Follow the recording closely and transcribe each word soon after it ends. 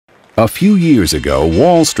A few years ago,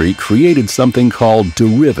 Wall Street created something called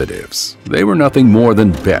derivatives. They were nothing more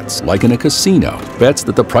than bets, like in a casino. Bets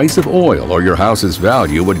that the price of oil or your house's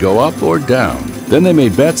value would go up or down. Then they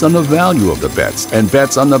made bets on the value of the bets, and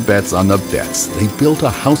bets on the bets on the bets. They built a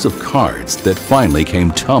house of cards that finally came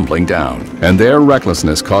tumbling down. And their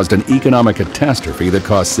recklessness caused an economic catastrophe that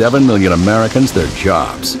cost 7 million Americans their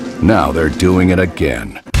jobs. Now they're doing it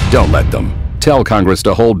again. Don't let them. Tell Congress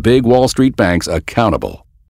to hold big Wall Street banks accountable.